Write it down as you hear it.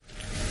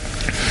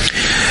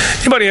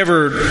Anybody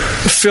ever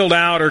filled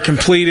out or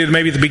completed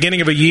maybe at the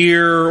beginning of a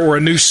year or a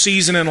new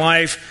season in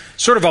life,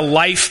 sort of a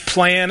life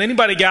plan?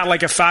 Anybody got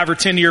like a 5 or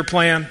 10 year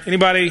plan?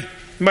 Anybody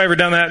ever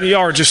done that? Y'all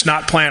are just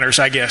not planners,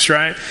 I guess,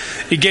 right?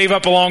 You gave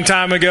up a long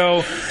time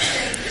ago.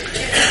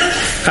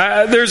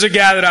 There's a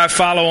guy that I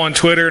follow on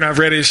Twitter, and I've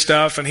read his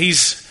stuff, and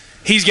he's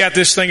got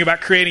this thing about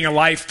creating a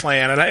life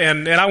plan,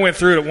 and I went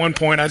through it at one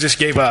point. I just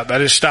gave up. I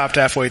just stopped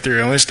halfway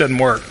through, and this doesn't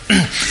work.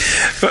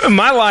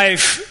 My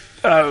life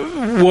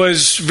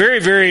was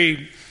very,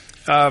 very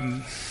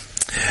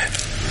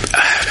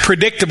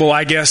predictable,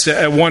 I guess,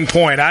 at one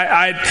point.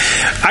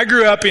 I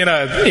grew up in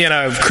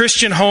a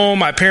Christian home.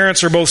 My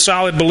parents are both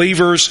solid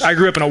believers. I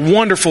grew up in a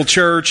wonderful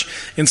church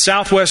in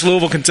southwest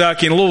Louisville,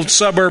 Kentucky, in a little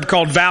suburb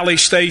called Valley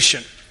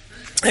Station.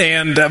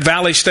 And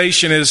Valley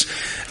Station is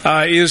a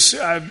bunch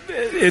of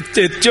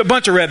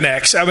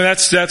rednecks. I mean,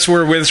 that's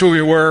where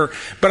we were.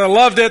 But I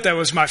loved it. That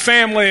was my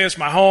family. It's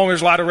my home.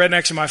 There's a lot of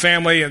rednecks in my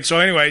family. And so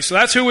anyway, so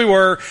that's who we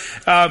were.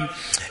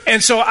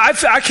 And so I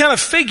kind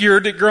of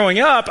figured that growing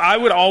up, I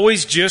would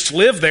always just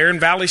live there in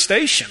Valley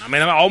Station. I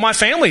mean, all my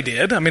family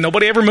did. I mean,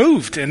 nobody ever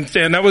moved, and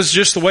that was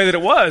just the way that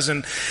it was.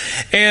 And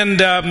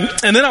then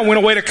I went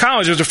away to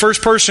college. I was the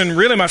first person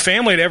really in my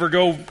family to ever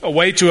go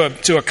away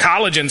to a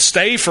college and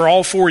stay for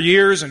all 4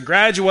 years and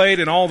graduate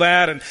and all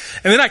that. And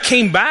then I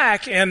came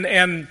back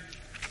and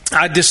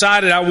I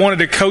decided I wanted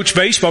to coach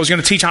baseball. I was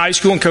going to teach high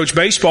school and coach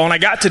baseball, and I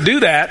got to do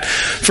that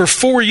for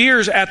 4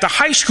 years at the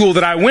high school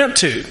that I went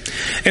to.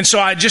 And so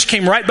I just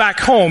came right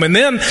back home. And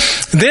then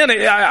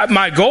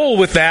my goal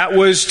with that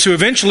was to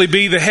eventually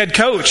be the head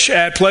coach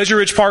at Pleasure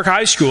Ridge Park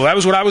High School. That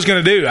was what I was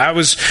going to do. I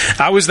was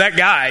that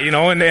guy, you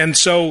know. And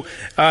so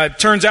it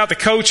turns out the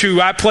coach who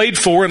I played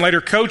for and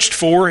later coached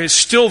for is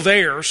still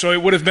there. So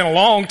it would have been a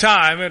long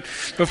time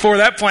before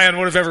that plan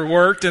would have ever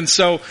worked. And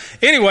so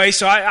anyway,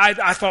 so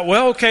I thought,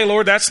 well, okay,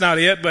 Lord, that's not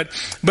it, but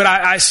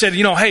I said,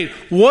 you know, hey,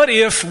 what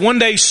if one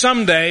day,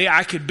 someday,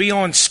 I could be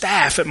on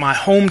staff at my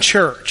home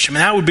church? I mean,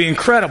 that would be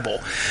incredible.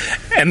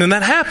 And then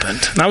that happened.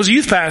 And I was a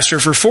youth pastor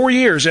for 4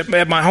 years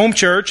at my home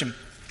church, and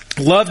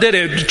loved it.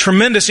 A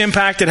tremendous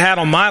impact it had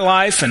on my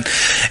life. And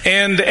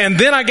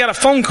then I got a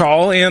phone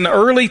call in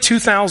early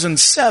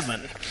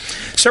 2007.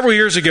 Several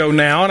years ago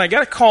now, and I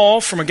got a call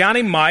from a guy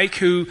named Mike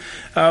who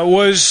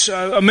was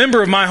a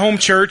member of my home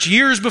church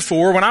years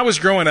before when I was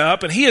growing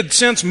up, and he had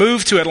since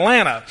moved to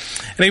Atlanta.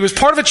 And he was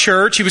part of a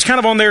church. He was kind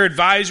of on their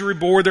advisory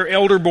board, their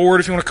elder board,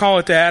 if you want to call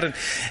it that.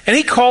 And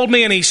he called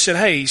me and he said,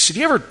 hey,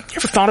 you ever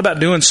thought about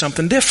doing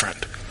something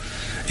different?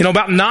 You know,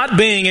 about not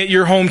being at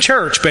your home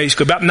church,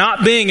 basically, about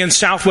not being in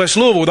Southwest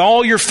Louisville with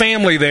all your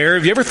family there.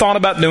 Have you ever thought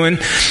about doing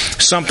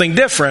something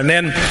different?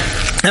 And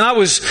I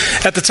was,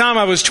 at the time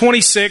I was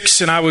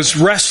 26 and I was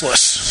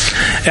restless.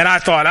 And I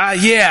thought,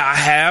 yeah, I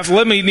have.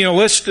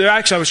 Actually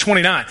I was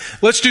 29.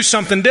 Let's do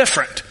something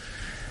different.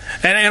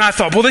 And I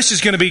thought, well, this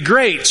is going to be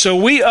great. So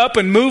we up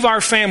and move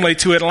our family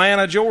to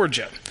Atlanta,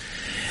 Georgia.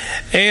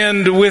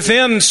 And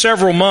within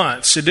several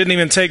months, it didn't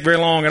even take very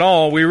long at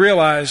all, we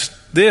realized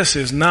this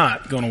is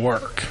not going to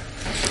work.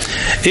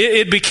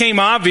 It became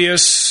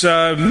obvious,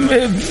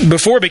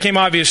 before it became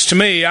obvious to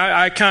me,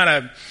 I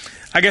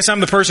guess I'm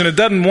the person that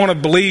doesn't want to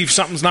believe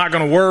something's not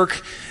going to work.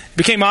 It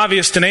became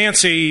obvious to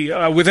Nancy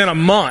within a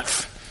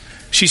month.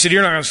 She said,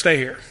 you're not going to stay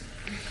here.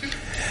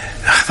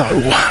 I thought,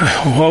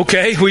 well,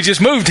 okay, we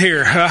just moved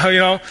here, you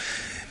know.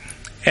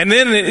 And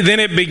then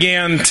it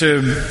began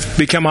to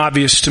become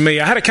obvious to me.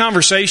 I had a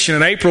conversation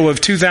in April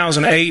of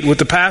 2008 with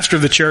the pastor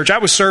of the church. I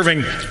was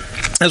serving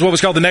as what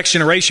was called the Next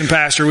Generation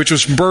Pastor, which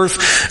was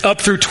birth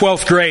up through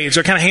 12th grade.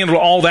 So I kind of handled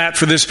all that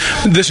for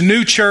this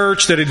new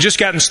church that had just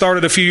gotten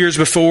started a few years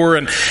before.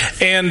 And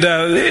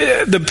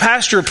the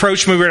pastor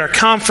approached me. We were at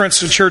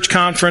a church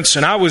conference,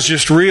 and I was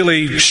just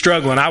really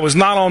struggling. I was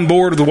not on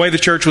board with the way the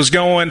church was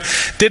going,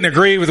 didn't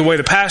agree with the way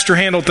the pastor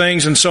handled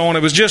things and so on.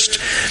 It was just,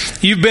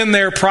 you've been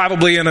there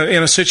probably in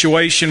a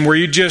situation where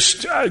you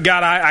just,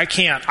 God, I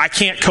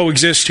can't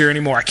coexist here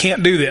anymore. I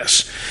can't do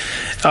this.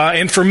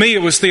 And for me,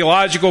 it was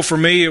theological. For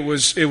me, it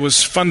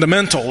was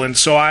fundamental. And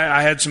so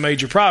I had some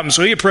major problems.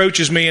 So he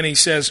approaches me and he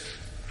says,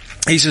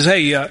 hey,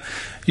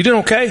 you doing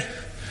okay?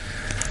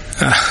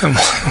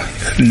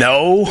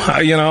 No,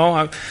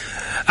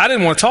 I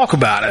didn't want to talk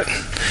about it.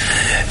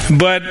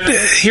 But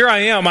here I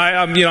am.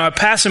 I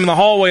pass him in the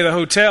hallway of the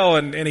hotel,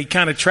 and he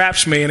kind of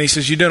traps me, and he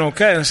says, you doing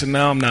okay? And I said,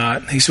 no, I'm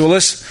not. He said, well,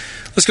 let's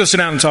go sit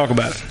down and talk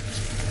about it.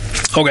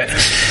 Okay.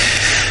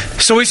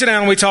 So we sit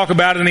down and we talk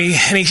about it, and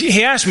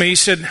he asked me, he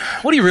said,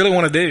 what do you really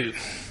want to do?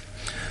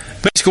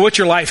 Basically, what's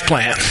your life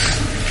plan?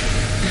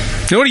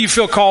 What do you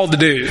feel called to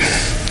do?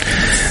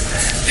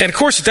 And of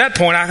course, at that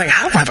point, I think,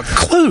 I don't have a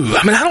clue.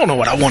 I mean, I don't know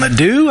what I want to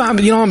do. I'm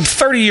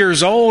 30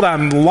 years old.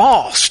 I'm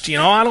lost.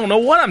 I don't know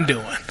what I'm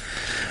doing.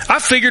 I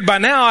figured by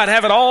now I'd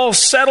have it all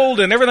settled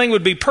and everything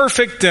would be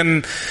perfect,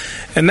 and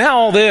now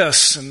all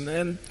this.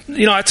 And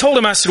I told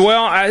him, I said,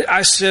 well,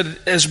 I said,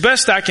 as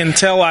best I can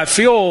tell, I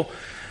feel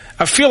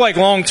like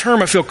long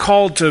term I feel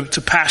called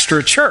to pastor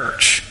a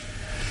church.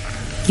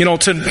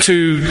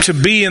 To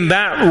be in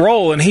that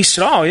role. And he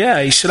said, oh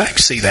yeah. He said, I can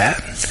see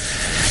that.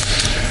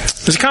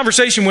 as the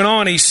conversation went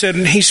on, he said,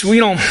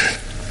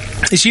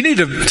 you need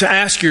to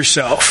ask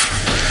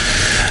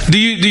yourself, do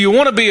you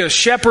want to be a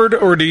shepherd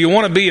or do you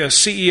want to be a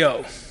CEO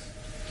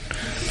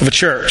of a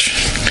church?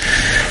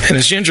 And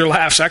as Ginger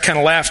laughs, I kind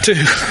of laugh too.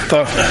 I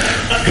thought,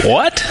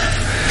 what?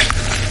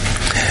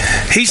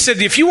 He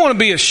said, if you want to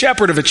be a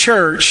shepherd of a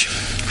church,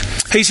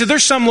 he said,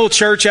 there's some little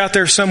church out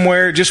there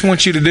somewhere that just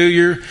wants you to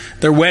do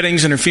their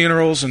weddings and their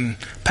funerals and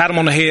pat them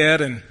on the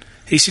head. And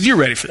he said, you're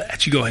ready for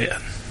that. You go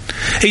ahead.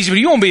 He said, but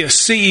you want to be a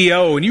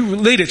CEO and you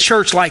lead a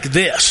church like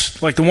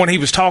this, like the one he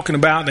was talking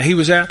about that he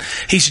was at.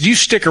 He said, you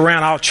stick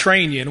around, I'll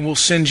train you and we'll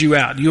send you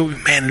out.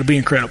 Man, it'll be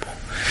incredible.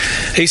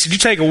 He said, you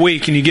take a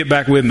week and you get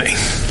back with me.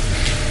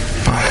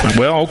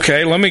 Well,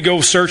 okay, let me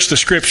go search the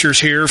scriptures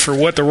here for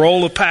what the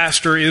role of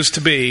pastor is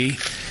to be.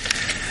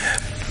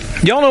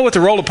 Y'all know what the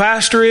role of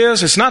pastor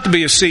is? It's not to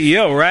be a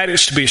CEO, right?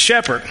 It's to be a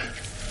shepherd.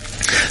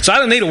 So I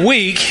didn't need a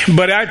week,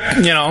 but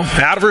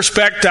out of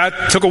respect,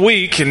 I took a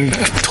week and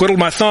twiddled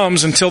my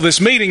thumbs until this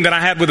meeting that I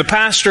had with the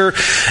pastor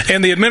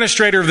and the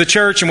administrator of the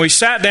church, and we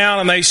sat down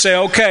and they say,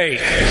 okay,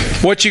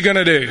 what you going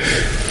to do?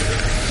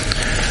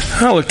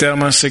 I looked at them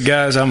and I said,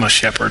 guys, I'm a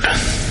shepherd.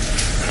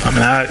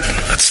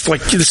 It's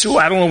like this,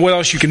 I don't know what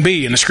else you can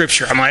be in the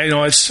scripture. I'm like,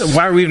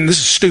 why are we even? This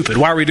is stupid.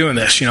 Why are we doing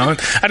this? I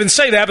didn't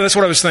say that, but that's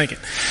what I was thinking.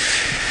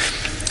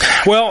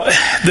 Well,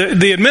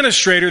 the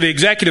administrator, the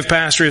executive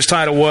pastor, his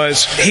title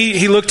was.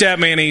 He looked at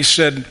me and he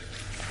said,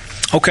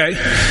 "Okay."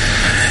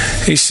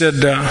 He said,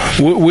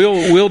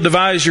 "We'll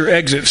devise your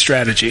exit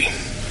strategy."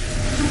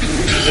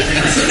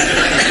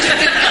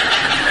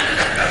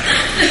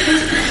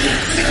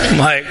 I'm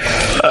like,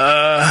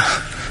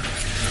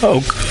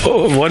 oh,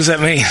 what does that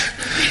mean?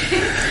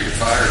 You're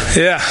fired.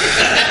 Yeah,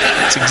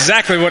 that's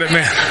exactly what it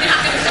meant.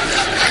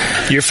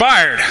 You're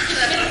fired.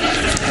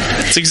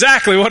 That's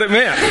exactly what it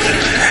meant.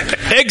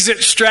 Exit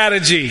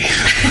strategy.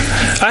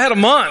 I had a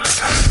month.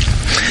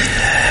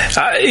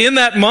 In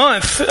that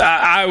month,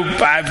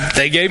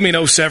 they gave me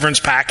no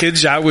severance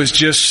package. I was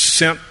just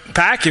sent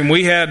packing.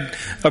 We had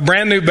a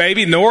brand new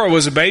baby. Nora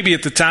was a baby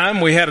at the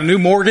time. We had a new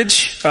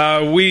mortgage.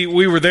 We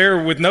were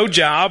there with no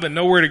job and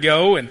nowhere to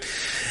go. And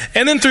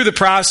then through the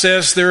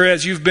process,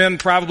 as you've been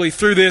probably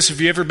through this, if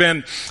you've ever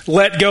been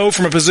let go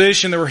from a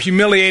position, there were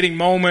humiliating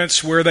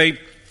moments where they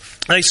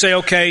say,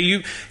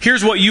 okay,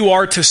 here's what you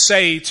are to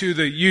say to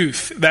the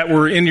youth that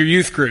were in your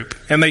youth group.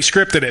 And they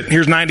scripted it.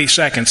 Here's 90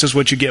 seconds is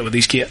what you get with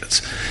these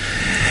kids.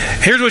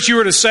 Here's what you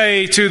were to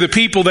say to the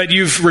people that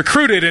you've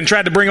recruited and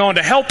tried to bring on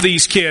to help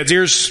these kids.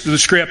 Here's the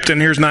script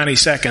and here's 90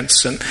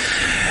 seconds. And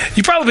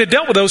you probably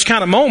dealt with those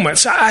kind of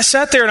moments. I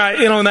sat there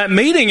and in that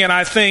meeting and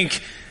I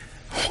think,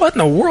 what in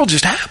the world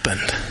just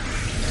happened?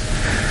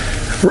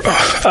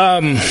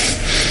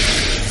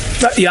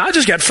 Yeah, I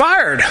just got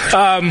fired.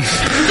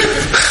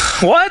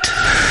 What?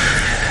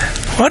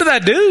 What did I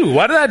do?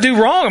 What did I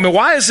do wrong? I mean,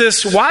 why is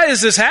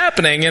this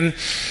happening? And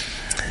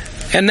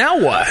now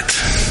what?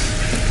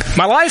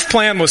 My life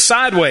plan was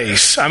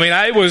sideways. I mean,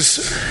 it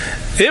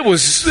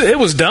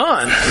was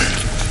done.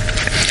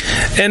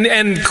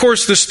 And of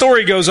course the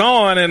story goes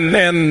on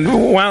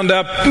and wound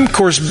up, of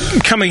course,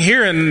 coming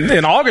here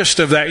in August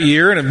of that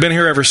year, and have been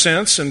here ever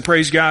since, and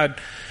praise God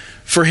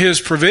for His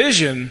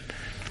provision.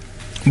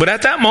 But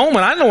at that moment,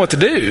 I didn't know what to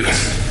do.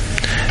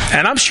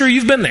 And I'm sure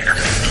you've been there.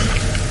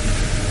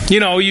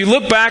 You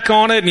look back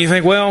on it and you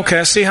think, well, okay,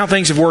 I see how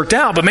things have worked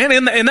out. But man,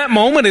 in that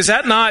moment, is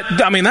that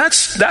not, I mean,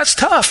 that's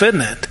tough,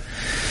 isn't it?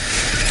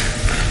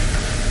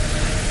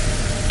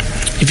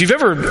 If you've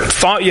ever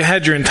thought you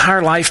had your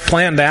entire life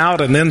planned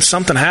out and then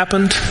something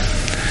happened,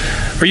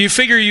 or you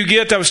figure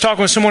I was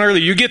talking with someone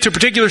earlier, you get to a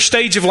particular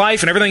stage of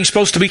life and everything's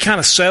supposed to be kind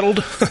of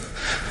settled,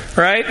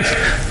 right?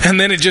 And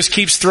then it just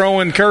keeps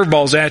throwing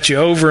curveballs at you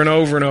over and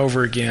over and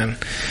over again.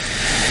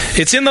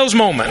 It's in those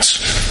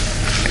moments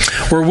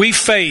where we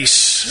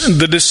face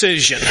the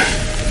decision,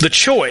 the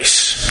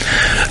choice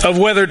of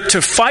whether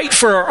to fight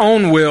for our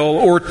own will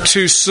or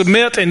to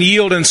submit and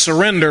yield and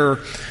surrender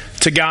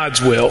to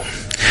God's will.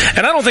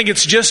 And I don't think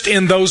it's just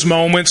in those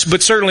moments,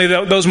 but certainly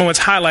those moments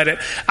highlight it.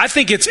 I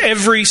think it's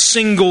every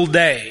single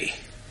day.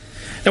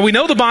 And we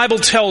know the Bible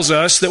tells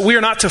us that we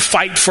are not to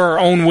fight for our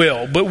own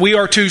will, but we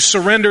are to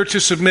surrender, to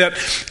submit,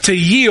 to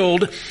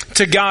yield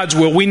to God's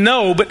will. We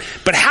know, but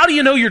how do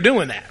you know you're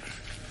doing that?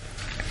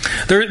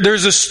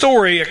 There's a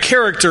story, a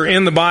character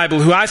in the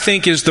Bible who I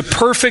think is the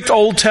perfect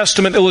Old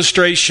Testament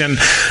illustration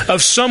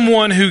of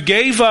someone who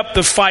gave up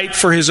the fight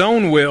for his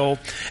own will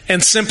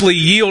and simply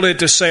yielded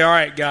to say, all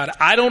right, God,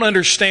 I don't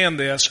understand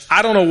this.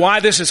 I don't know why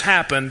this has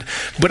happened,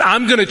 but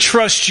I'm going to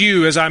trust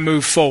you as I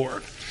move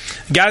forward.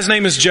 The guy's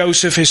name is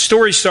Joseph. His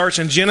story starts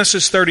in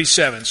Genesis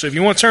 37. So if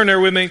you want to turn there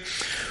with me,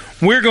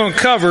 we're going to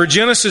cover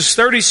Genesis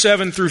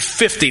 37 through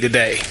 50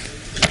 today.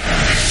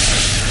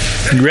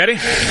 You ready?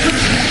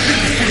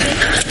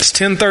 It's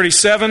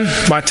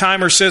 10:37. My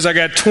timer says I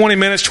got 20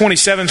 minutes,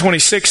 27,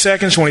 26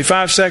 seconds,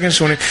 25 seconds.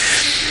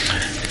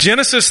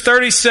 Genesis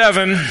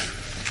 37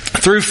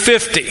 through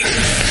 50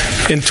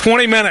 in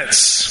 20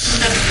 minutes.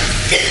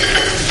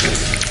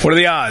 What are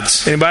the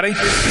odds? Anybody?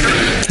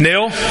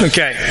 Nil?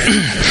 Okay.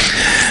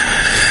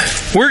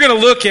 We're going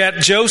to look at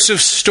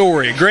Joseph's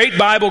story. Great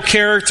Bible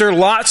character,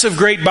 lots of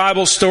great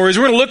Bible stories.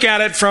 We're going to look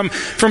at it from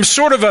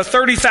sort of a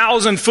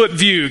 30,000-foot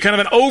view, kind of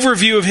an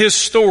overview of his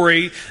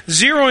story,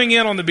 zeroing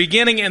in on the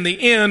beginning and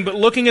the end, but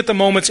looking at the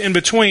moments in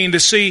between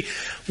to see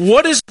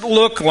what does it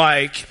look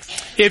like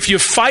if you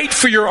fight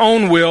for your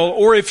own will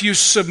or if you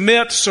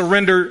submit,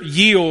 surrender,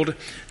 yield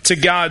to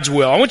God's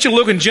will. I want you to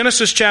look in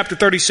Genesis chapter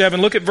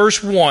 37, look at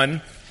verse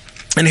 1.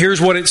 And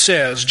here's what it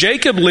says.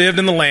 Jacob lived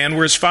in the land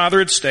where his father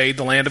had stayed,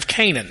 the land of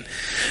Canaan.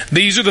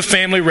 These are the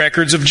family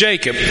records of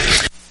Jacob.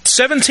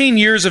 17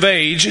 years of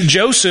age,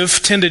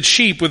 Joseph tended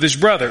sheep with his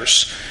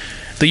brothers.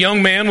 The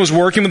young man was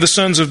working with the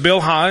sons of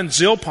Bilhah and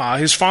Zilpah,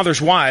 his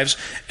father's wives,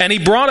 and he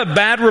brought a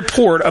bad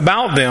report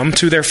about them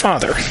to their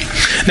father.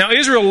 Now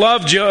Israel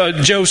loved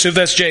Joseph,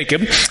 that's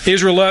Jacob.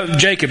 Israel loved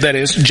Jacob, that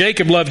is.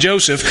 Jacob loved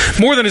Joseph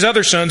more than his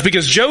other sons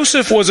because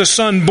Joseph was a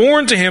son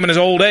born to him in his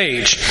old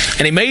age,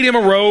 and he made him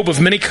a robe of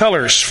many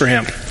colors for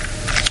him.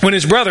 When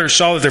his brothers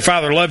saw that their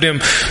father loved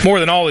him more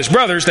than all his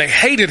brothers, they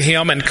hated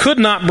him and could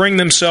not bring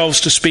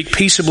themselves to speak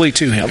peaceably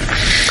to him.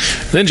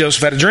 Then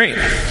Joseph had a dream.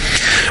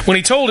 When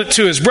he told it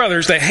to his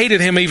brothers, they hated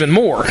him even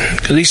more,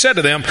 because he said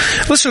to them,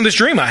 "Listen to this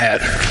dream I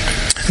had.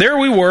 There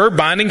we were,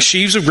 binding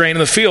sheaves of grain in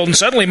the field, and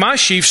suddenly my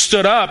sheaf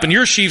stood up, and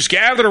your sheaves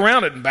gathered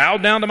around it and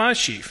bowed down to my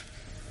sheaf."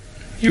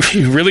 You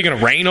really going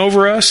to reign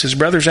over us? His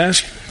brothers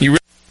asked. You really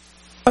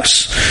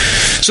us?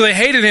 So they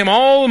hated him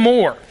all the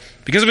more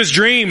because of his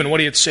dream and what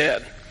he had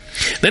said.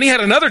 Then he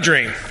had another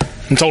dream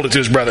and told it to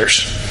his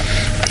brothers.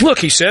 "Look,"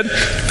 he said,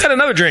 "I had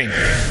another dream.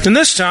 And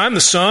this time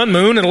the sun,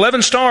 moon, and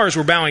 11 stars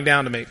were bowing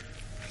down to me."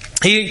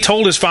 He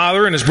told his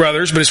father and his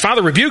brothers, but his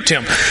father rebuked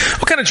him.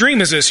 "What kind of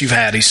dream is this you've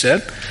had?" he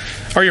said.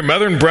 "Are your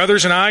mother and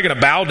brothers and I going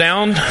to bow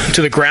down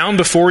to the ground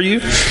before you?"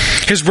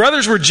 His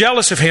brothers were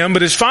jealous of him,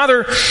 but his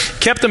father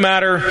kept the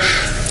matter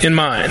in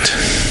mind.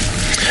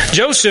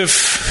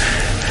 Joseph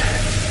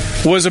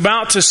was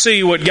about to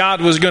see what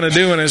God was going to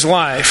do in his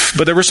life,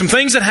 but there were some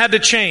things that had to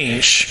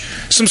change.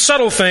 Some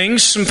subtle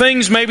things, some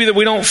things maybe that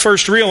we don't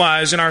first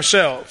realize in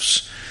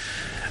ourselves.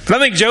 But I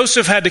think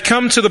Joseph had to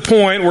come to the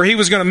point where he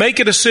was going to make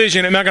a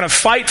decision. Am I going to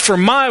fight for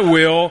my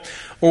will,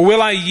 or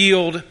will I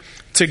yield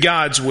to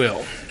God's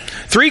will?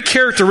 Three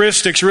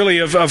characteristics really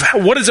of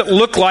what does it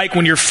look like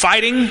when you're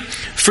fighting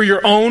for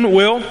your own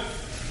will.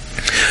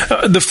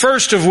 The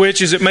first of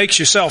which is it makes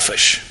you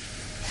selfish.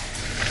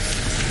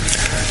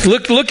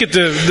 Look at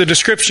the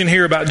description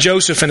here about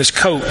Joseph and his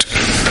coat.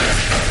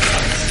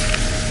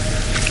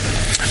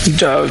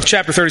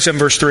 Chapter 37,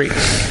 verse 3.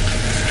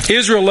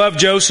 Israel loved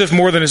Joseph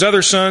more than his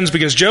other sons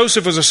because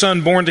Joseph was a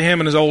son born to him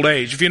in his old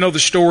age. If you know the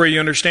story,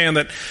 you understand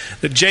that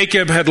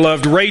Jacob had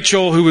loved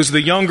Rachel, who was the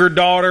younger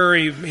daughter.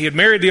 He had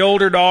married the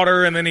older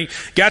daughter, and then he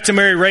got to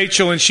marry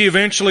Rachel, and she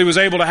eventually was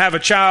able to have a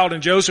child,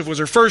 and Joseph was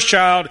her first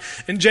child.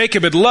 And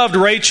Jacob had loved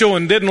Rachel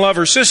and didn't love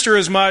her sister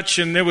as much,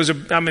 and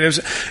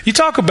you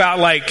talk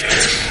about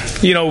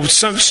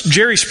some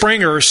Jerry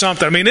Springer or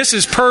something. I mean, this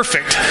is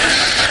perfect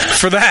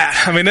for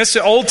that. I mean, that's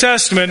the Old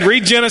Testament.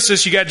 Read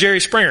Genesis, you got Jerry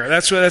Springer.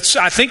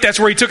 I think that's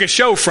where he took his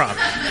show from.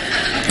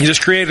 He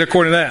just created it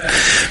according to that.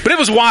 But it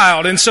was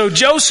wild. And so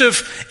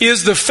Joseph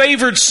is the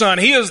favored son.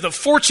 He is the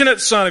fortunate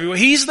son.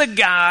 He's the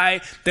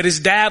guy that his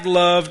dad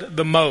loved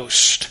the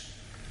most.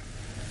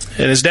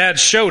 And his dad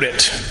showed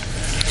it.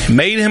 He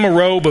made him a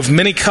robe of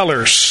many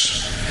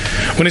colors.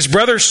 When his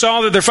brothers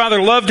saw that their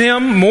father loved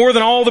him more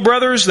than all the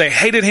brothers, they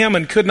hated him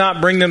and could not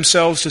bring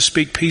themselves to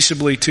speak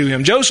peaceably to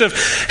him.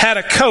 Joseph had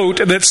a coat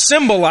that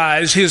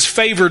symbolized his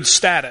favored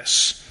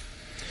status.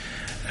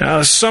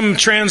 Some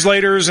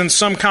translators and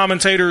some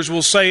commentators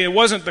will say it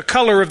wasn't the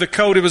color of the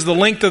coat, it was the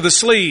length of the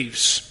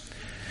sleeves.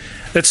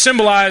 That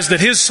symbolized that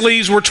his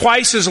sleeves were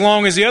twice as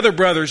long as the other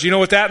brothers. You know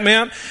what that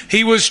meant?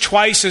 He was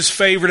twice as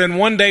favored and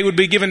one day would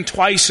be given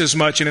twice as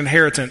much in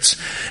inheritance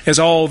as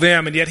all of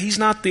them. And yet he's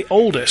not the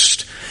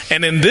oldest.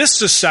 And in this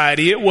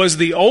society, it was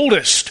the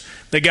oldest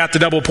that got the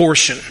double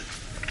portion.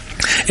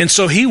 And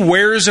so he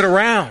wears it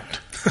around.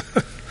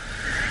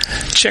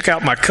 Check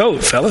out my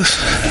coat, fellas.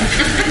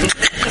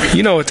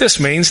 You know what this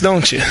means,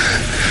 don't you?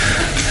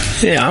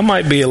 Yeah, I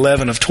might be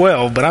 11 of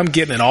 12, but I'm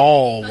getting it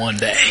all one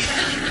day.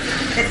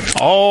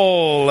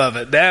 All of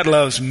it. Dad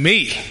loves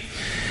me.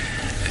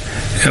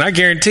 And I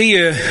guarantee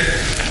you,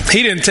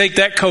 he didn't take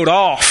that coat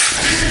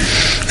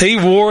off. He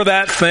wore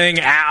that thing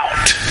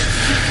out.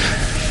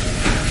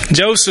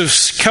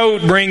 Joseph's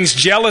coat brings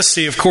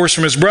jealousy, of course,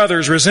 from his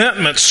brothers,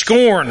 resentment,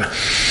 scorn.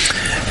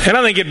 And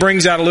I think it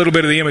brings out a little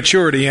bit of the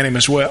immaturity in him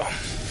as well.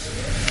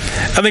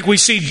 I think we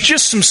see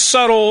just some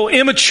subtle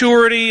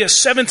immaturity, a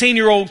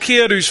 17-year-old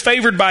kid who's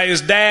favored by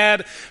his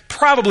dad,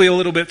 probably a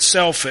little bit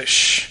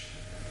selfish.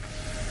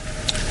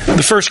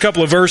 The first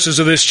couple of verses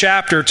of this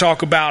chapter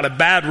talk about a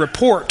bad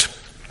report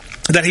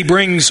that he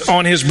brings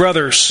on his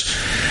brothers.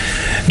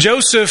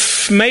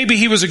 Joseph, maybe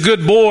he was a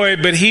good boy,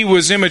 but he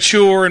was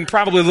immature and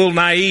probably a little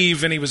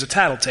naive, and he was a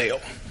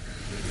tattletale.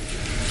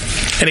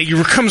 And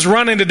he comes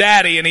running to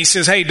Daddy and he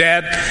says, "Hey,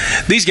 Dad,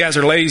 these guys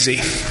are lazy.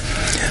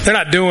 They're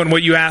not doing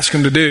what you ask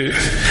them to do.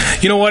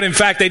 You know what? In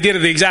fact, they did it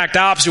the exact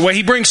opposite way.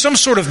 He brings some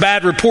sort of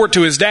bad report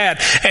to his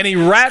dad, and he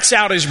rats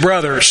out his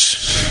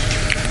brothers.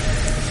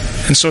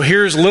 And so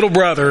here's little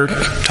brother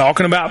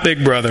talking about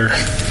big brother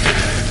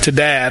to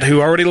dad,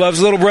 who already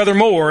loves little brother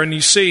more. And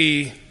you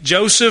see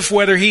Joseph,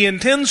 whether he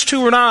intends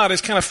to or not, is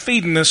kind of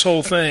feeding this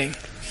whole thing.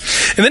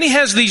 And then he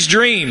has these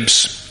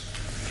dreams.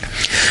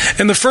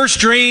 And the first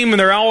dream, and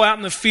they're all out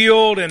in the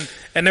field, and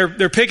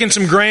they're picking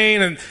some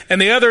grain,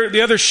 and the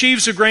other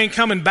sheaves of grain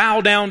come and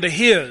bow down to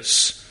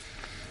his.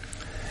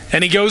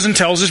 And he goes and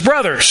tells his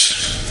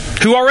brothers,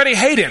 who already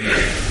hate him.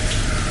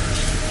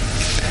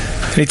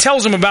 And he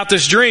tells them about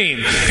this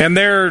dream, and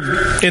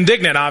they're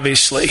indignant,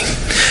 obviously.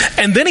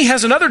 And then he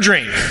has another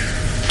dream.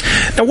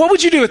 Now, what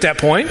would you do at that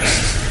point?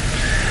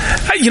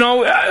 You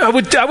know, I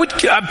would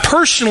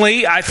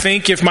personally, I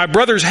think if my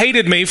brothers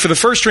hated me for the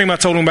first dream I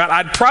told them about,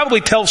 I'd probably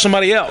tell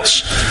somebody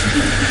else.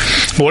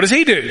 But what does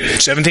he do?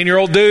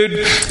 17-year-old dude,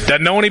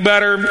 doesn't know any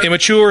better,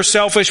 immature,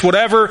 selfish,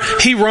 whatever.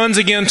 He runs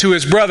again to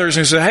his brothers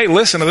and says, hey,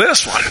 listen to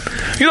this one.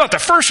 You thought the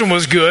first one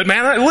was good,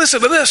 man.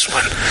 Listen to this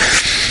one.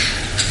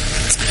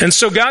 And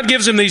so God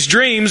gives him these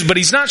dreams, but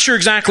he's not sure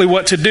exactly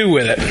what to do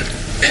with it.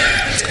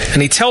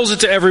 And he tells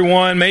it to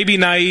everyone, maybe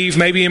naive,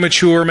 maybe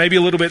immature, maybe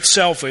a little bit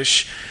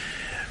selfish.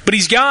 But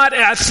he's got,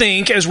 I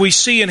think, as we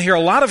see in here, a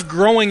lot of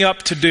growing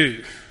up to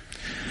do.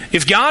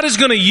 If God is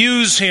going to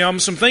use him,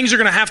 some things are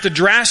going to have to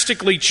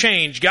drastically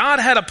change. God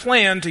had a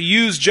plan to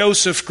use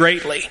Joseph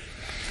greatly,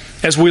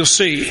 as we'll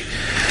see.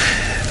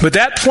 But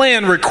that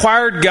plan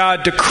required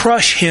God to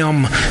crush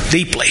him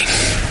deeply.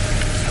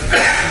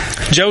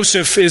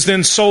 Joseph is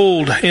then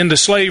sold into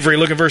slavery.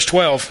 Look at verse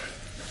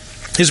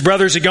 12. His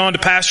brothers had gone to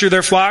pasture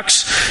their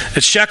flocks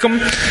at Shechem.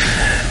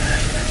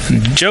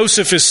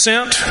 Joseph is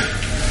sent.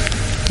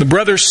 The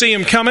brothers see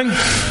him coming,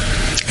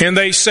 and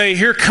they say,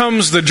 here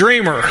comes the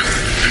dreamer.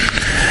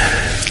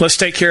 Let's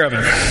take care of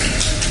him.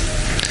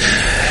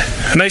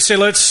 And they say,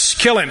 let's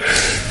kill him.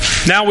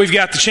 Now we've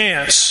got the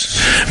chance.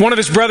 One of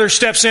his brothers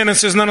steps in and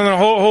says,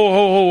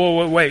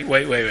 no, wait.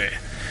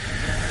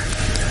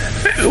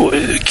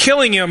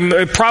 Killing him,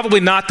 probably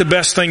not the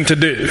best thing to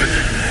do.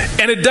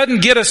 And it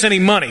doesn't get us any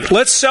money.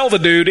 Let's sell the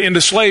dude into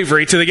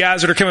slavery to the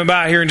guys that are coming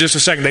by here in just a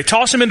second. They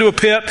toss him into a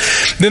pit.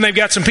 Then they've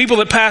got some people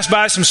that pass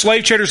by, some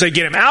slave traders. They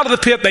get him out of the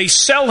pit. They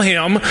sell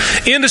him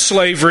into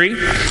slavery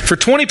for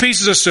 20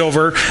 pieces of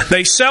silver.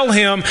 They sell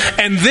him,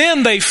 and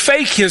then they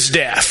fake his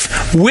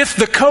death with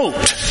the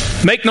coat.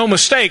 Make no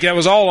mistake, that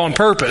was all on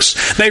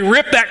purpose. They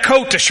rip that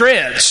coat to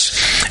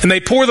shreds, and they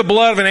pour the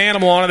blood of an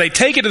animal on it. They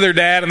take it to their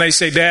dad, and they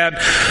say,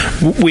 Dad,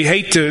 we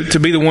hate to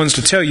be the ones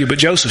to tell you, but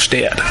Joseph's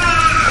dead.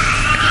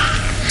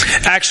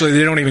 Actually,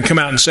 they don't even come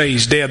out and say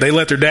he's dead. They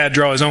let their dad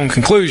draw his own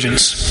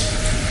conclusions.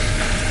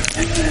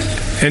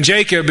 And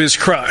Jacob is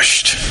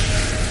crushed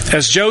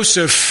as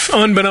Joseph,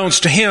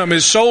 unbeknownst to him,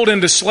 is sold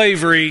into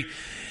slavery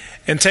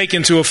and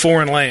taken to a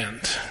foreign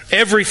land.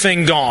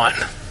 Everything gone.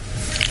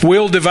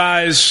 We'll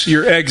devise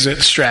your exit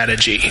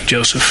strategy,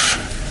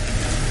 Joseph.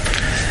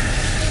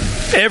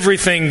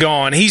 Everything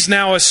gone. He's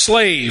now a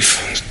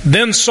slave,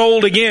 then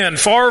sold again,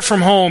 far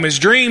from home. His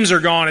dreams are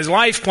gone. His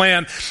life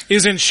plan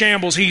is in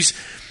shambles. He's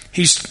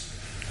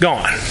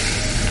gone.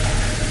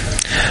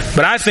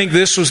 But I think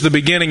this was the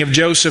beginning of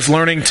Joseph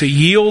learning to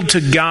yield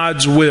to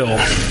God's will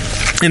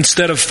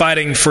instead of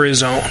fighting for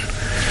his own.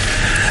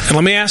 And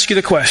let me ask you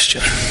the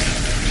question.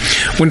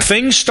 When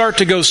things start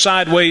to go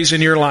sideways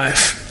in your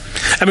life,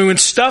 when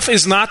stuff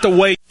is not the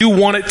way you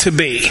want it to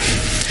be,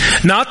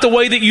 not the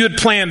way that you had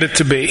planned it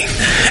to be,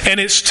 and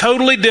it's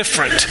totally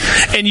different,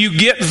 and you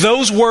get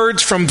those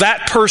words from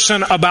that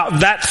person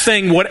about that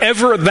thing,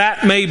 whatever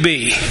that may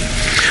be,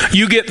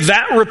 you get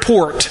that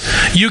report,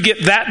 you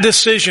get that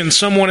decision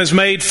someone has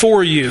made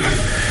for you.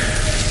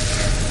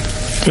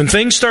 When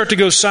things start to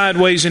go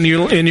sideways in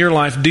your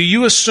life, do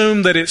you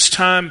assume that it's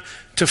time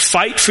to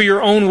fight for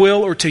your own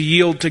will or to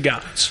yield to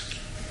God's?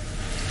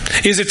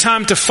 Is it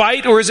time to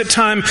fight or is it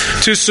time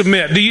to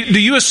submit? Do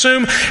you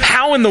assume,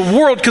 how in the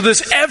world could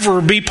this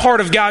ever be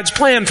part of God's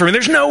plan for me?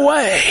 There's no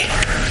way.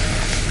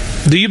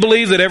 Do you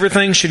believe that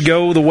everything should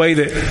go the way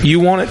that you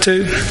want it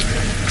to?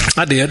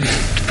 I did.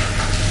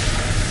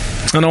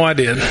 I know I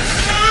did.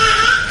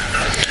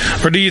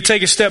 Or do you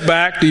take a step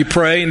back, do you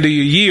pray, and do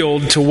you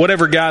yield to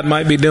whatever God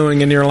might be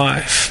doing in your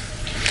life?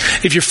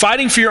 If you're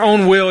fighting for your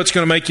own will, it's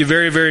going to make you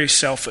very, very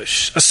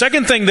selfish. A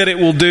second thing that it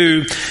will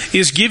do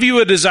is give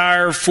you a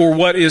desire for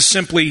what is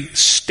simply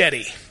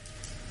steady.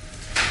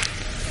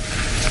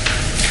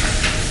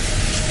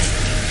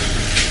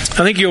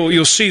 I think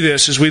you'll see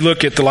this as we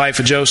look at the life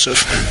of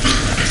Joseph.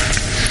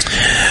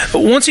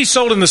 Once he's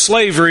sold into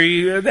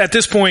slavery, at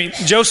this point,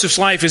 Joseph's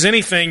life is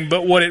anything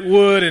but what it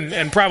would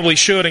and probably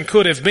should and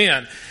could have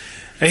been.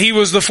 He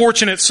was the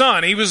fortunate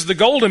son. He was the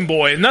golden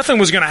boy. Nothing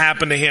was going to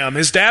happen to him.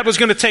 His dad was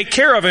going to take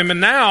care of him, and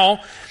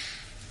now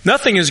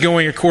nothing is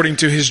going according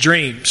to his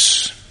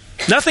dreams.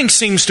 Nothing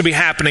seems to be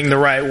happening the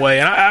right way.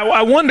 And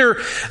I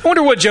wonder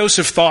what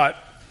Joseph thought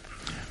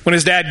when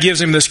his dad gives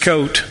him this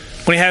coat,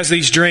 when he has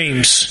these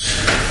dreams.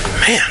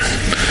 Man,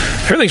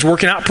 everything's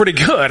working out pretty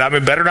good.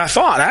 Better than I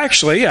thought,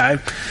 actually.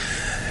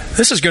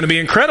 this is going to be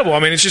incredible. I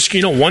mean, it's just,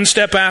 one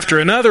step after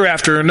another.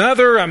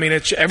 I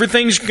mean,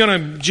 everything's going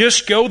to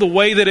just go the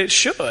way that it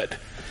should.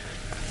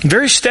 In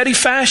very steady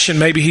fashion,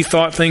 maybe he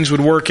thought things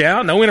would work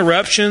out. No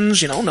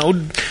interruptions, no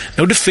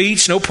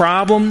defeats, no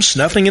problems,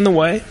 nothing in the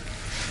way.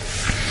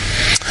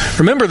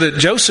 Remember that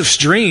Joseph's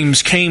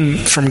dreams came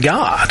from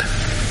God.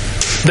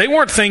 They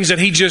weren't things that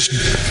he just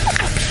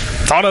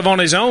thought of on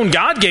his own.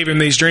 God gave him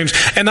these dreams.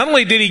 And not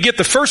only did he get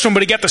the first one,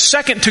 but he got the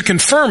second to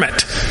confirm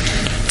it.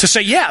 To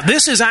say, yeah,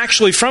 this is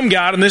actually from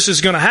God and this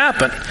is going to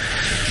happen.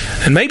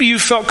 And maybe you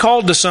felt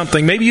called to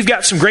something. Maybe you've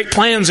got some great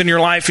plans in your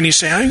life and you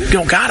say,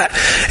 God,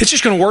 it's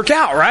just going to work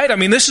out, right? I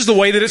mean, this is the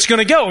way that it's going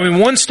to go. I mean,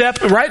 one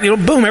step, right?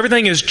 Boom,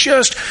 everything is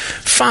just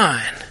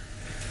fine.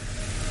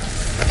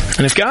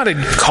 And if God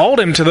had called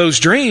him to those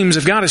dreams,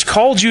 if God has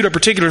called you to a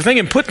particular thing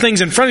and put things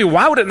in front of you,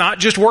 why would it not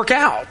just work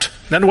out?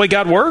 Isn't that the way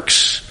God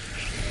works?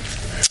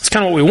 It's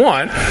kind of what we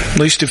want. At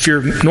least if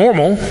you're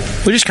normal,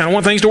 we just kind of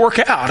want things to work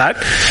out.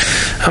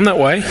 I'm that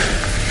way.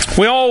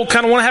 We all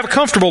kind of want to have a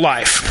comfortable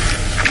life.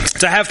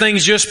 To have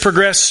things just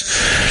progress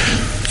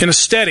in a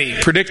steady,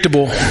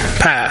 predictable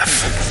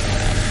path.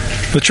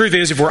 The truth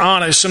is, if we're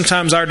honest,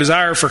 sometimes our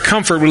desire for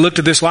comfort, we looked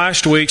at this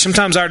last week,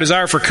 sometimes our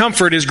desire for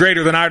comfort is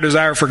greater than our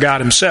desire for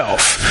God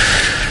Himself.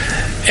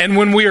 And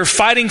when we are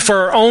fighting for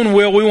our own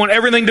will, we want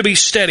everything to be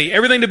steady,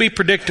 everything to be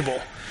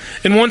predictable.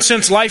 In one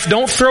sense, life,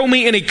 don't throw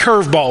me any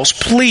curveballs.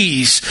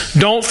 Please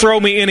don't throw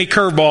me any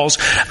curveballs.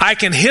 I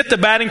can hit the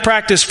batting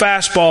practice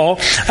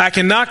fastball. I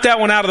can knock that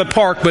one out of the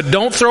park, but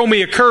don't throw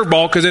me a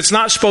curveball because it's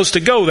not supposed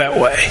to go that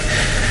way.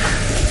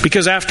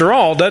 Because after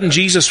all, doesn't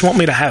Jesus want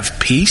me to have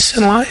peace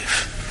in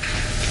life?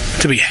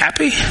 To be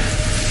happy?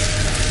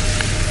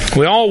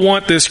 We all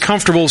want this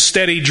comfortable,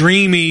 steady,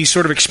 dreamy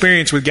sort of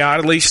experience with God.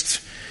 At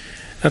least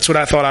that's what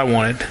I thought I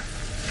wanted.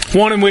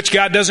 One in which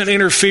God doesn't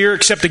interfere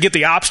except to get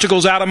the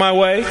obstacles out of my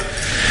way.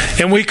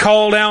 And we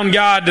call down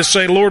God to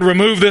say, Lord,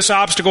 remove this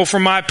obstacle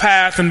from my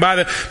path. And by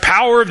the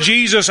power of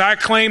Jesus, I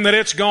claim that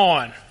it's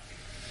gone.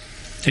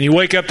 And you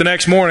wake up the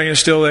next morning and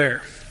it's still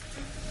there.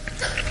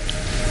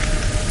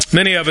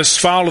 Many of us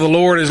follow the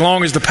Lord as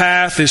long as the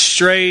path is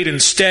straight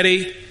and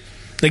steady,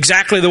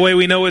 exactly the way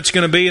we know it's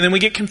going to be. And then we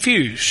get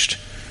confused.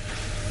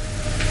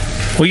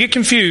 We get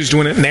confused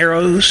when it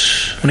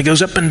narrows, when it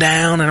goes up and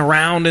down and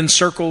around in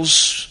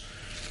circles.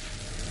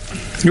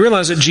 You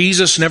realize that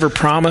Jesus never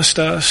promised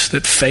us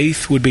that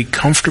faith would be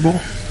comfortable,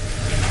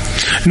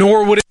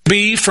 nor would it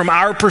be, from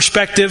our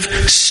perspective,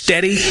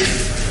 steady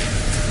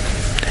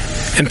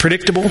and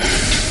predictable.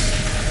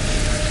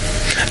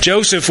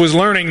 Joseph was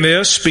learning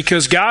this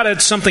because God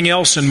had something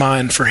else in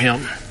mind for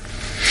him.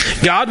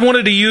 God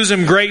wanted to use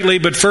him greatly,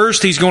 but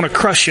first He's going to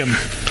crush him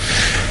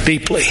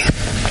deeply.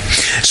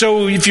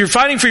 So if you're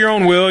fighting for your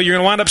own will, you're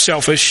going to wind up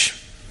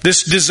selfish.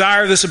 This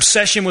desire, this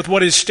obsession with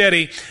what is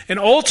steady, and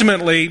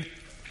ultimately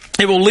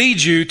it will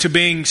lead you to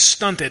being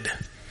stunted.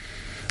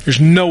 There's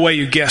no way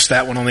you guessed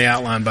that one on the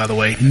outline, by the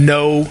way.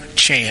 No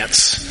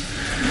chance.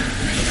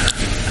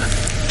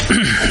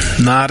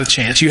 Not a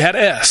chance. You had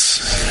S.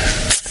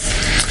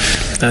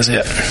 That's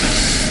it.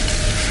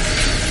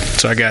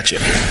 So I got you.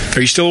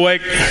 Are you still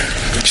awake?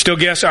 Still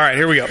guess? All right,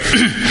 here we go.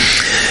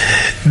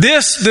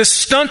 This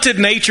stunted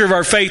nature of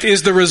our faith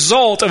is the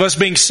result of us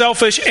being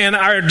selfish and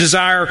our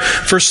desire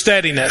for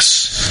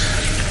steadiness.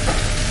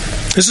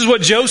 This is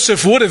what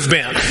Joseph would have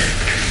been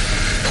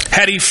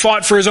had he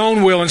fought for his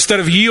own will instead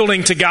of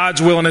yielding to God's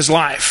will in his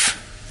life.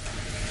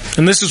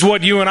 And this is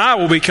what you and I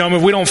will become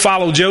if we don't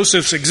follow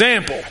Joseph's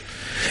example.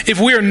 If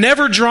we are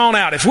never drawn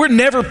out, if we're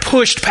never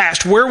pushed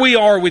past where we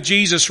are with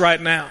Jesus right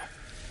now,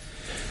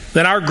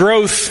 then our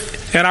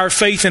growth and our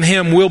faith in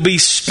Him will be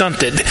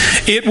stunted.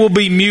 It will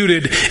be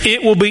muted.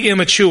 It will be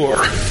immature.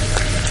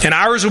 And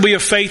ours will be a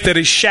faith that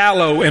is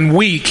shallow and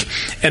weak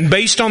and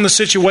based on the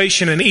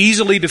situation and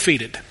easily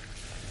defeated.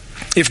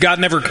 If God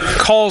never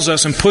calls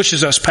us and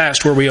pushes us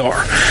past where we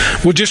are,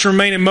 we'll just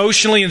remain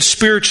emotionally and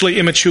spiritually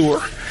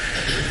immature.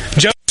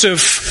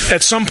 Joseph,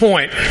 at some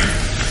point,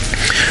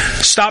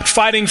 stopped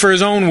fighting for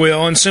his own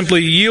will and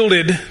simply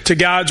yielded to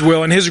God's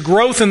will. And his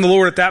growth in the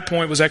Lord at that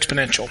point was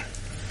exponential.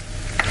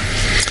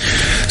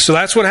 So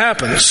that's what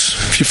happens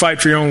if you fight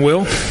for your own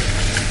will.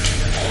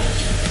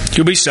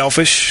 You'll be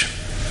selfish.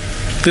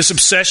 This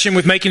obsession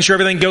with making sure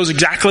everything goes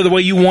exactly the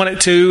way you want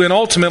it to, and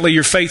ultimately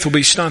your faith will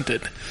be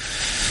stunted.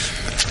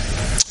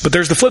 But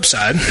there's the flip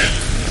side,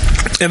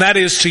 and that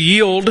is to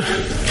yield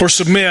or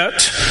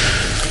submit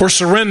or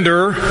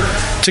surrender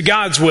to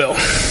God's will.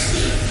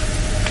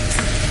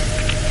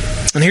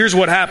 And here's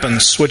what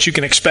happens, what you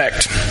can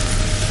expect.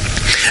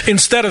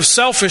 Instead of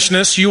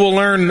selfishness, you will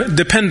learn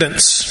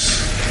dependence.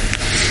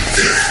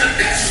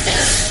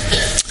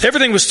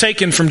 Everything was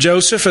taken from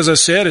Joseph, as I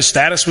said. His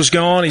status was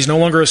gone. He's no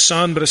longer a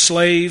son, but a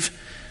slave.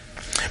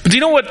 But do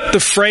you know what the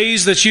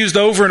phrase that's used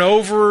over and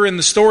over in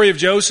the story of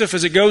Joseph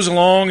as it goes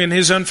along in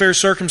his unfair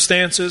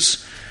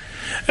circumstances?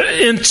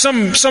 In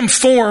some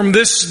form,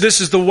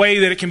 this is the way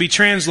that it can be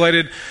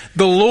translated.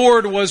 The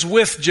Lord was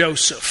with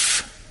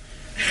Joseph.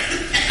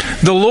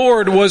 The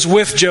Lord was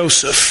with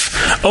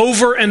Joseph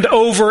over and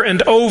over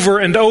and over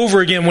and over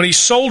again. When he's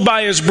sold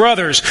by his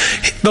brothers,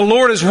 the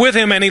Lord is with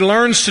him and he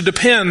learns to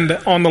depend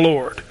on the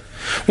Lord.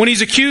 When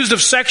he's accused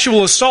of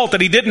sexual assault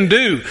that he didn't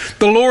do,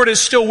 the Lord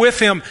is still with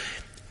him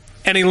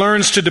and he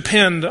learns to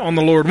depend on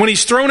the Lord. When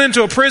he's thrown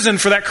into a prison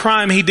for that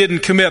crime he didn't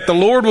commit, the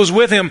Lord was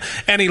with him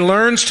and he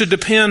learns to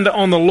depend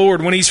on the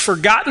Lord. When he's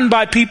forgotten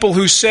by people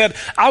who said,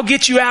 I'll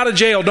get you out of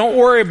jail, don't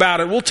worry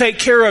about it, we'll take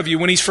care of you.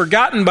 When he's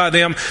forgotten by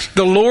them,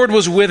 the Lord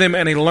was with him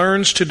and he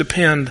learns to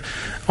depend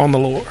on the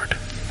Lord.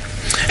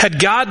 Had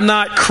God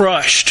not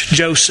crushed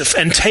Joseph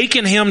and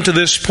taken him to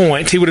this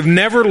point, he would have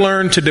never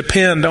learned to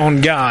depend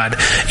on God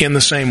in the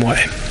same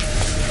way.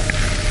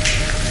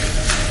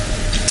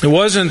 It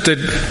wasn't that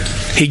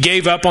he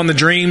gave up on the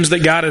dreams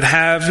that God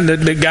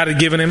had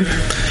given him.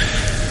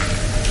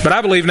 But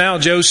I believe now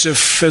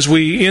Joseph, as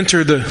we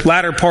enter the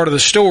latter part of the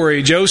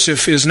story,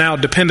 Joseph is now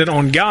dependent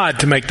on God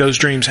to make those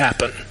dreams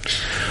happen.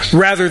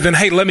 Rather than,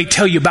 hey, let me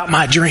tell you about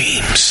my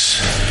dreams.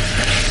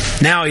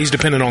 Now he's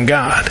dependent on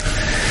God.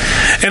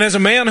 And as a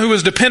man who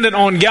was dependent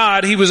on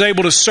God, he was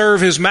able to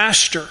serve his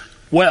master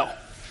well.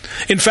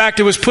 In fact,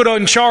 he was put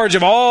in charge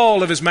of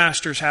all of his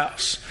master's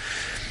house.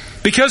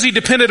 Because he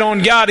depended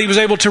on God, he was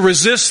able to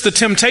resist the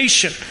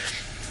temptation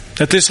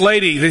that this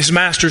lady, his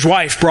master's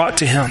wife, brought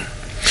to him.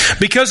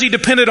 Because he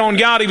depended on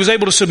God, he was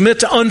able to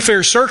submit to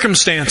unfair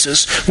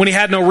circumstances when he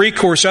had no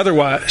recourse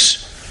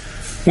otherwise.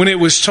 When it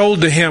was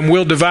told to him,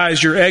 we'll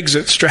devise your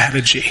exit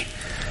strategy,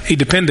 he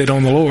depended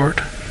on the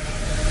Lord.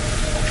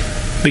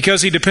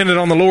 Because he depended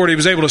on the Lord, he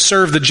was able to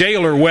serve the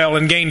jailer well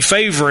and gain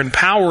favor and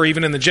power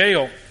even in the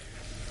jail.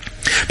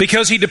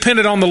 Because he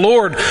depended on the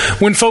Lord,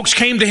 when folks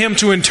came to him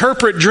to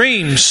interpret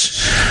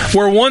dreams,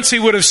 where once he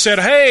would have said,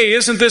 hey,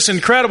 isn't this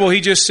incredible? He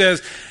just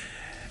says,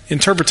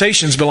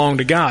 interpretations belong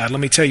to God.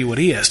 Let me tell you what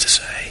he has to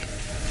say.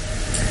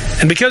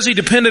 And because he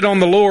depended on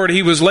the Lord,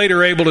 he was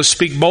later able to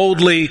speak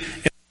boldly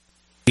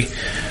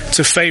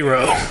to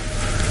Pharaoh,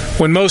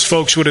 when most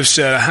folks would have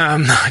said,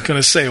 I'm not going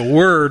to say a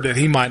word that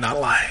he might not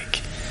like.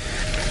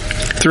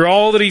 Through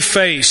all that he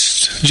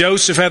faced,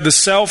 Joseph had the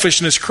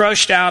selfishness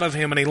crushed out of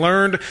him and he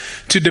learned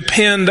to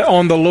depend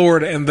on the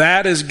Lord. And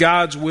that is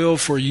God's will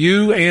for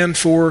you and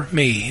for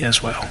me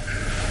as well.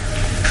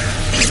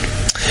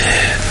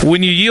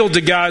 When you yield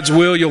to God's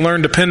will, you'll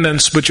learn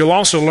dependence, but you'll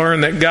also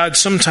learn that God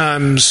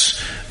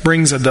sometimes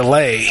brings a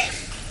delay.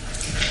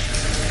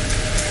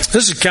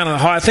 This is kind of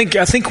hard.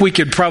 I think we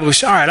could probably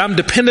say, all right, I'm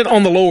dependent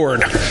on the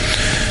Lord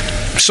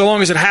so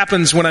long as it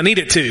happens when I need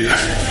it to.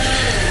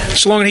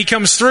 So long as he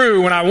comes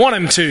through when I want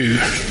him to.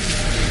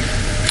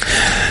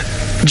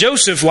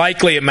 Joseph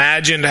likely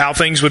imagined how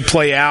things would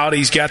play out.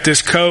 He's got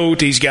this coat,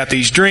 he's got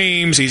these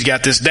dreams, he's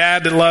got this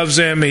dad that loves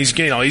him, he's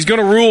going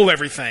to rule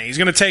everything. He's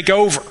going to take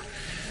over.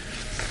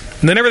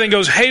 And then everything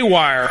goes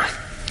haywire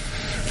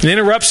and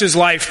interrupts his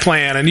life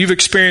plan, and you've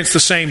experienced the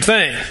same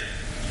thing.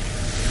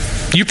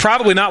 You're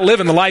probably not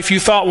living the life you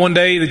thought one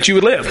day that you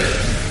would live.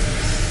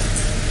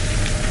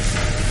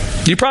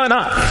 You're probably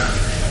not.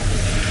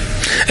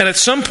 And at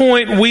some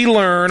point we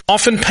learn,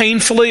 often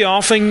painfully,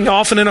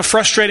 often in a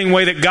frustrating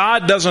way, that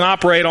God doesn't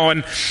operate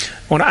on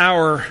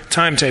our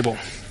timetable.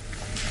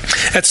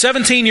 At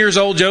 17 years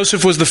old,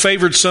 Joseph was the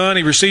favored son.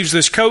 He receives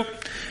this coat,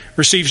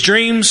 receives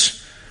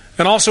dreams,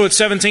 and also at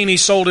 17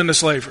 he's sold into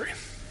slavery.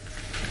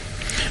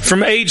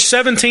 From age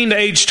 17 to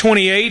age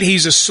 28,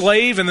 he's a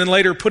slave and then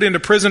later put into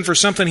prison for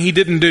something he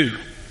didn't do.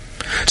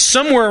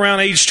 Somewhere around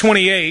age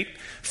 28,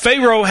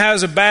 Pharaoh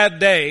has a bad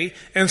day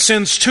and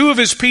sends two of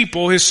his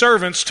people, his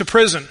servants, to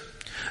prison.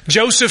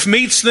 Joseph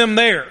meets them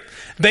there.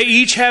 They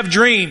each have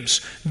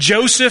dreams.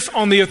 Joseph,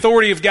 on the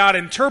authority of God,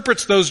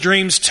 interprets those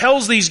dreams,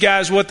 tells these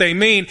guys what they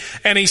mean,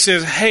 and he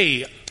says,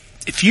 hey,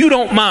 if you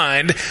don't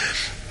mind,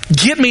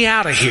 get me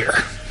out of here.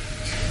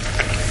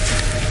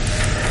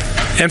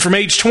 And from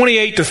age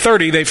 28 to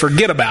 30, they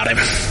forget about him.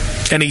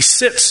 And he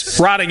sits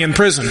rotting in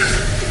prison.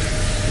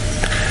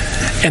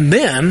 And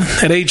then,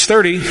 at age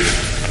 30,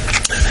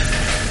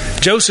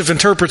 Joseph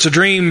interprets a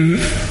dream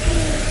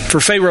for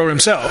Pharaoh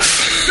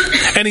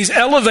himself. And he's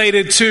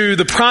elevated to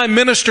the prime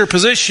minister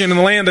position in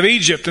the land of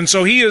Egypt. And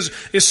so he is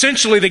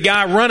essentially the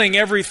guy running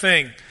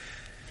everything.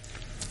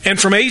 And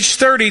from age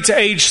 30 to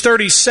age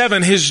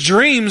 37, his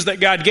dreams that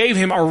God gave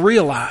him are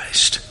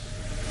realized.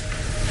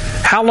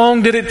 How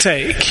long did it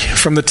take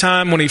from the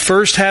time when he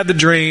first had the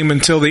dream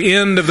until the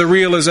end of the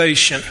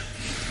realization?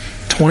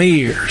 20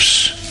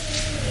 years.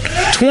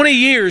 20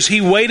 years he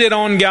waited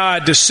on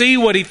God to see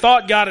what he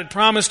thought God had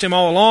promised him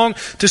all along,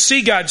 to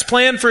see God's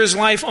plan for his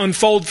life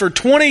unfold for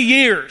 20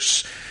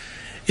 years.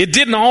 It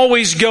didn't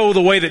always go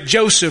the way that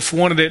Joseph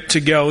wanted it to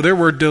go. There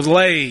were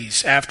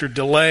delays after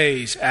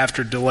delays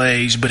after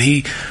delays, but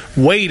he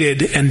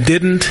waited and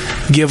didn't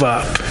give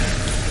up.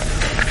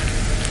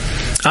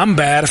 I'm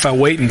bad if I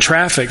wait in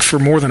traffic for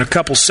more than a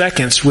couple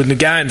seconds when the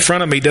guy in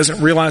front of me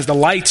doesn't realize the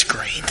light's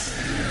green.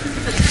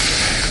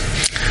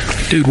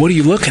 Dude, what are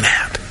you looking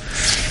at?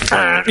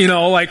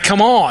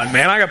 Come on,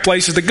 man, I got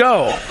places to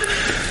go.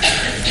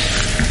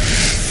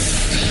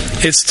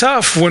 It's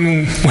tough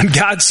when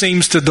God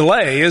seems to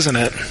delay, isn't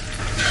it?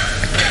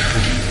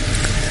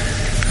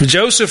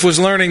 Joseph was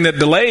learning that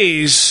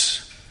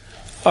delays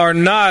are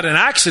not an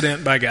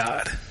accident by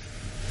God,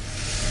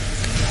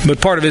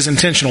 but part of His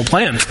intentional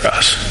plan for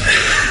us.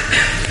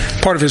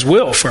 Part of His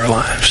will for our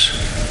lives.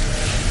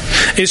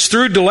 It's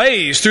through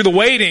delays, through the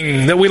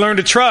waiting, that we learn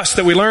to trust,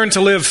 that we learn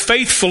to live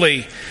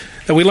faithfully,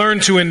 that we learn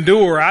to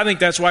endure. I think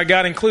that's why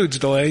God includes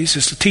delays,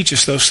 is to teach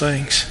us those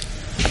things.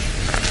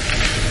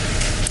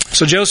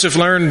 So Joseph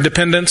learned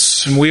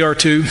dependence, and we are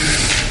too.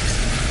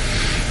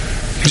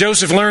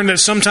 Joseph learned that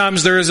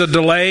sometimes there is a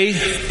delay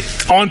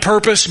on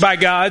purpose by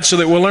God so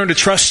that we'll learn to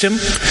trust Him,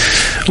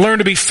 learn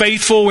to be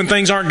faithful when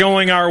things aren't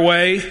going our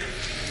way.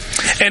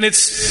 And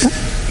it's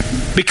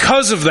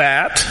because of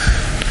that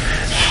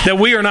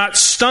we are not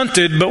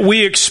stunted, but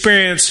we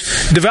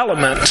experience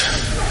development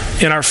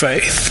in our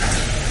faith.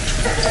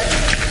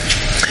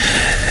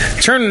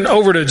 Turn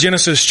over to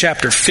Genesis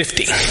chapter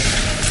 50.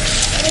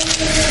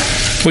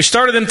 We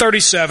started in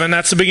 37.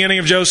 That's the beginning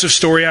of Joseph's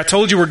story. I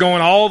told you we're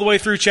going all the way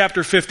through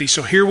chapter 50,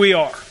 so here we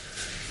are.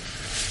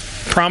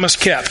 Promise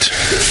kept.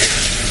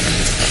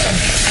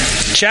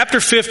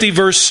 Chapter 50,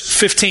 verse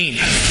 15.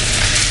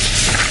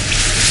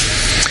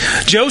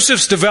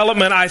 Joseph's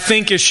development, I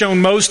think, is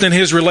shown most in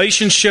his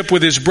relationship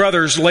with his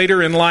brothers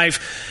later in life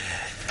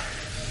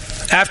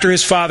after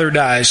his father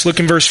dies. Look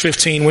in verse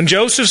 15. When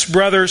Joseph's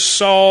brothers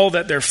saw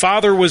that their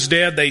father was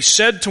dead, they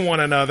said to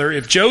one another,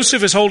 "If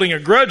Joseph is holding a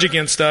grudge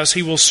against us,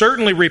 he will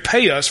certainly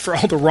repay us for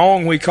all the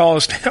wrong we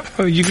caused him."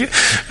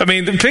 I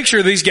mean, the picture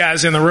of these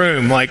guys in the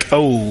room, like,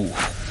 oh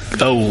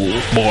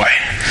boy,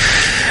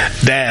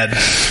 Dad,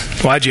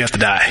 why'd you have to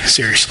die?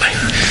 Seriously.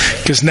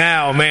 Because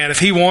now, man, if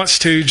he wants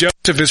to,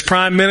 Joseph is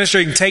prime minister,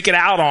 he can take it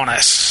out on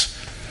us.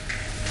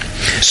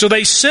 So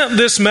they sent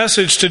this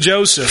message to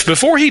Joseph.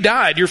 "Before he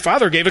died, your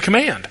father gave a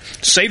command.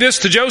 Say this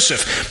to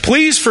Joseph: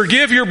 please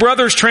forgive your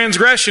brother's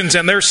transgressions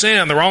and their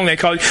sin," the wrong they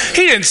called you.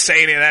 He didn't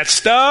say any of that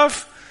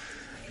stuff.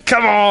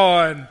 Come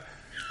on.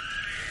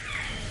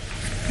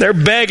 They're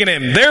begging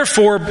him.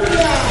 "Therefore,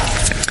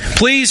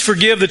 please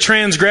forgive the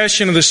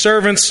transgression of the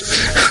servants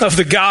of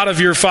the God of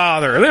your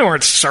father." They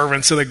weren't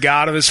servants of the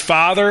God of his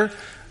father.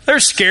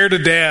 They're scared to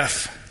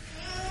death.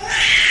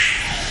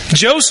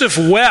 Joseph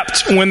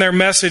wept when their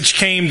message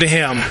came to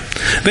him.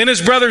 Then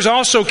his brothers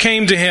also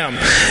came to him,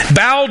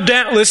 bowed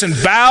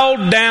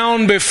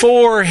down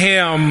before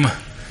him.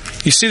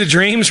 You see the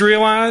dreams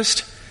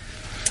realized?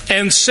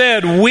 And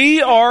said,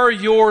 "We are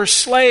your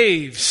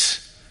slaves."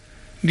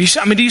 Do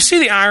you see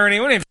the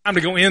irony? We don't have time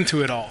to go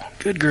into it all.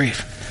 Good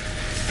grief.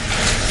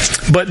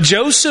 But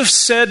Joseph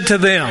said to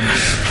them,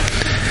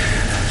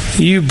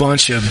 "You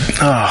bunch of,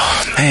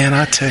 oh man,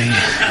 I tell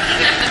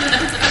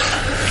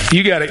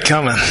you got it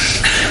coming.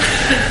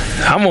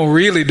 I'm going to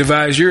really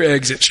devise your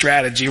exit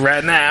strategy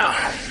right now."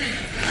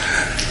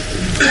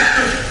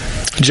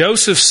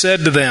 Joseph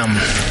said to them,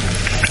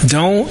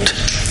 "Don't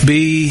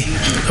be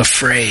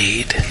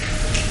afraid.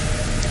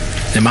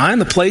 Am I in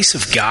the place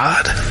of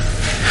God?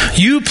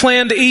 You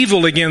planned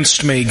evil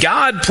against me.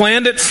 God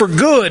planned it for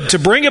good, to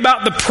bring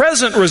about the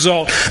present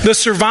result, the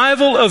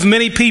survival of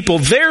many people.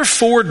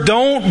 Therefore,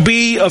 don't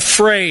be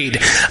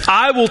afraid.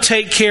 I will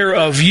take care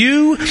of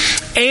you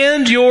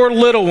and your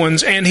little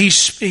ones." And he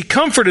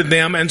comforted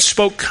them and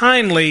spoke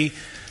kindly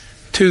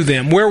to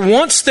them. Where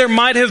once there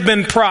might have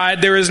been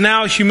pride, there is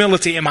now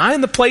humility. Am I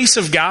in the place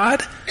of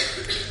God?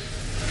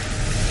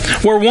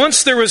 Where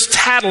once there was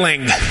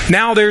tattling,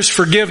 now there's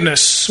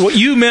forgiveness. What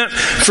you meant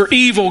for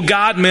evil,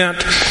 God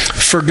meant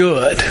for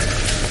good.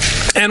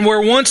 And where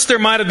once there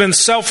might have been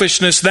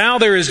selfishness, now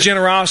there is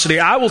generosity.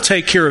 I will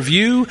take care of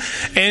you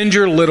and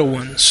your little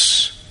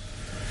ones.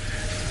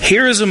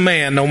 Here is a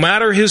man, no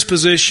matter his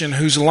position,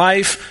 whose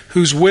life,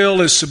 whose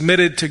will is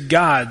submitted to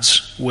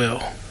God's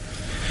will.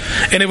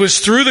 And it was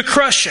through the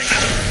crushing,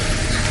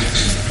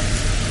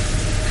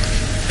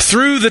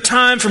 through the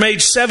time from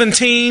age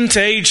 17 to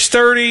age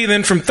 30,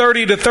 then from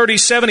 30 to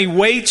 37, he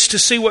waits to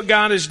see what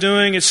God is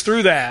doing. It's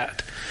through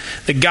that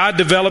God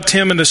developed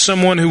him into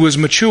someone who was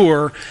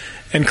mature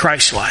and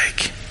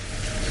Christ-like.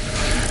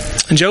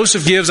 And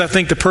Joseph gives, I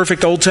think, the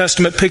perfect Old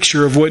Testament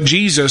picture of what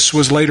Jesus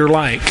was later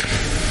like.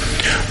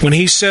 When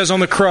he says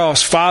on the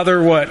cross,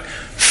 "Father, what?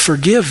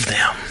 Forgive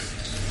them."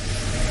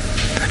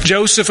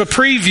 Joseph, a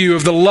preview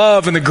of the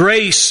love and the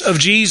grace of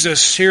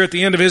Jesus here at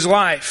the end of his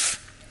life.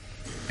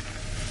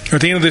 Or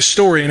at the end of this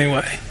story,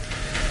 anyway.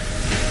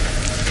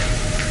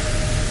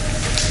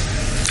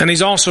 And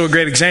he's also a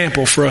great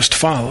example for us to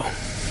follow.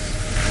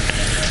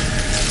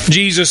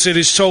 Jesus, it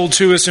is told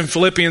to us in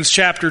Philippians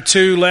chapter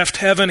 2, left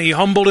heaven. He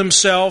humbled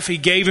himself. He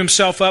gave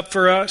himself up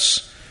for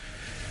us.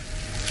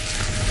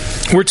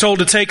 We're told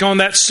to take on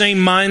that same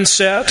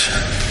mindset,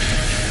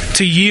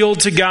 to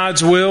yield to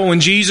God's will. When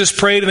Jesus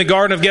prayed in the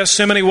Garden of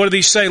Gethsemane, what did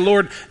he say?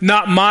 "Lord,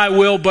 not my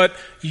will, but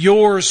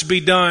yours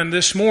be done."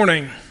 This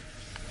morning,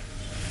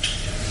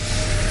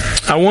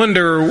 I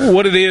wonder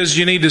what it is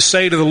you need to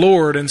say to the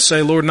Lord and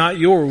say, "Lord, not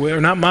your will,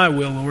 or not my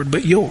will, Lord,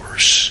 but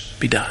yours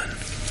be done."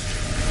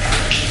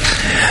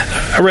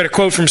 I read a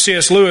quote from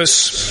C.S.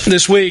 Lewis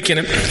this week, and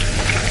it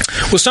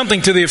was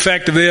something to the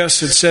effect of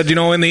this. It said,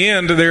 in the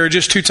end, there are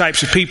just two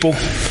types of people.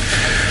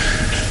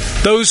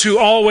 Those who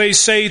always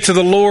say to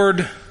the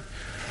Lord,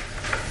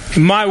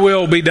 my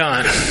will be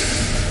done.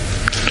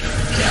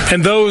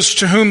 And those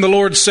to whom the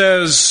Lord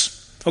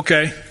says,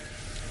 okay,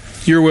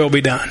 your will be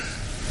done.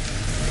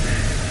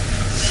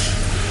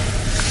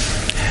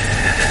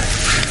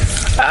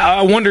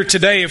 I wonder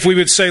today if we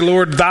would say,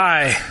 Lord,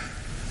 thy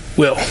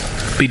will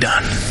be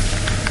done.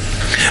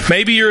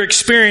 Maybe you're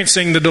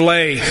experiencing the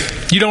delay.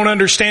 You don't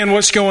understand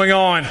what's going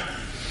on.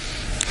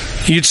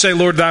 You'd say,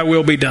 Lord, thy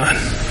will be done.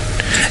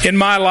 In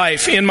my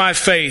life, in my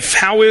faith,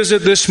 how is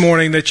it this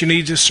morning that you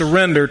need to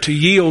surrender, to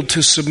yield,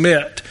 to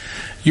submit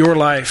your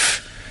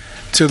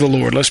life to the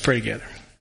Lord? Let's pray together.